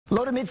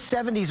Low to mid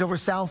 70s over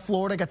South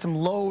Florida. Got some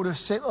lower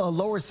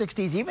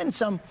 60s, even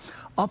some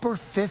upper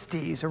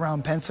 50s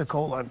around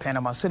Pensacola and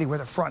Panama City, where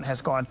the front has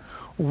gone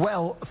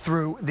well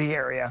through the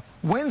area.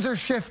 Winds are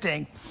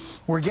shifting.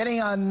 We're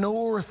getting a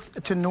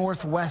north to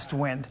northwest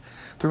wind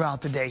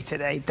throughout the day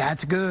today.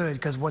 That's good,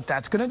 because what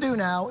that's going to do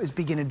now is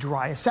begin to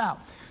dry us out.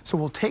 So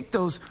we'll take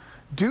those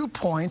dew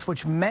points,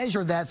 which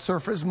measure that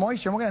surface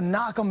moisture, and we're going to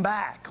knock them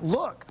back.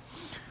 Look.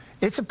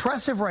 It's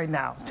oppressive right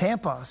now.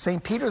 Tampa,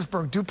 St.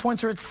 Petersburg, dew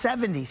points are at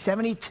 70,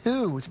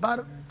 72. It's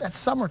about that's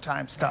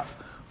summertime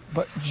stuff.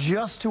 But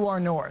just to our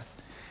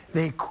north,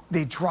 they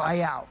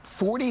dry out.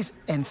 40s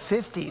and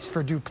 50s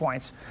for dew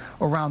points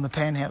around the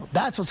panhandle.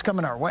 That's what's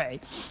coming our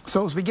way.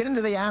 So as we get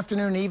into the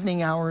afternoon,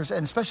 evening hours,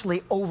 and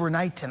especially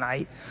overnight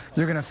tonight,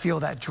 you're going to feel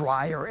that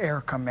drier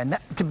air come in.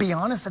 To be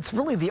honest, that's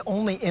really the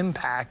only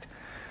impact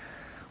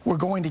we're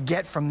going to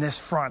get from this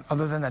front,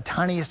 other than the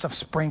tiniest of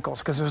sprinkles,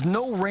 because there's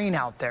no rain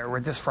out there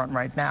with this front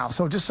right now.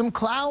 So just some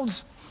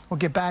clouds. We'll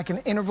get back in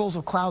intervals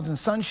of clouds and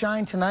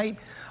sunshine tonight.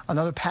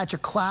 Another patch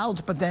of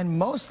clouds, but then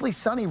mostly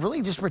sunny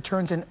really just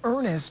returns in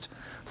earnest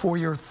for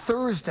your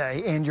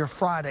Thursday and your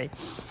Friday.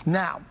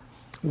 Now,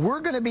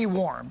 we're going to be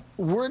warm.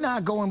 We're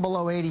not going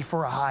below 80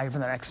 for a high for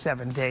the next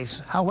 7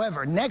 days.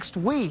 However, next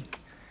week,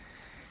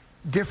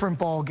 different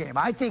ball game.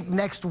 I think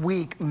next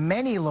week,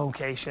 many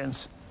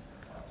locations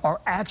are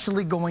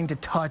actually going to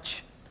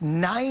touch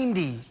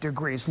 90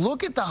 degrees.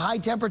 Look at the high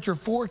temperature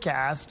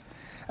forecast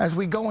as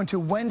we go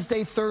into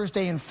Wednesday,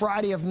 Thursday, and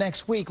Friday of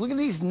next week. Look at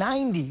these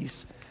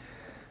 90s.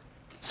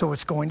 So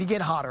it's going to get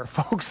hotter,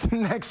 folks,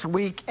 next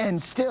week, and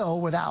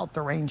still without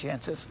the rain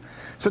chances.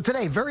 So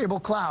today, variable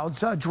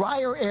clouds.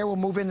 Drier air will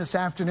move in this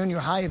afternoon, your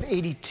high of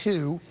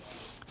 82.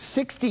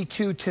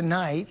 62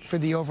 tonight for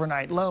the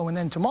overnight low, and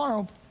then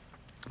tomorrow,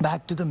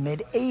 back to the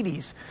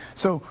mid-80s.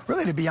 So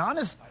really, to be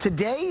honest,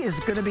 today is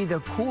going to be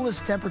the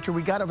coolest temperature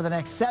we got over the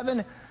next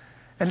 7,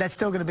 and that's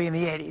still going to be in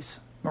the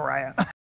 80s, Mariah.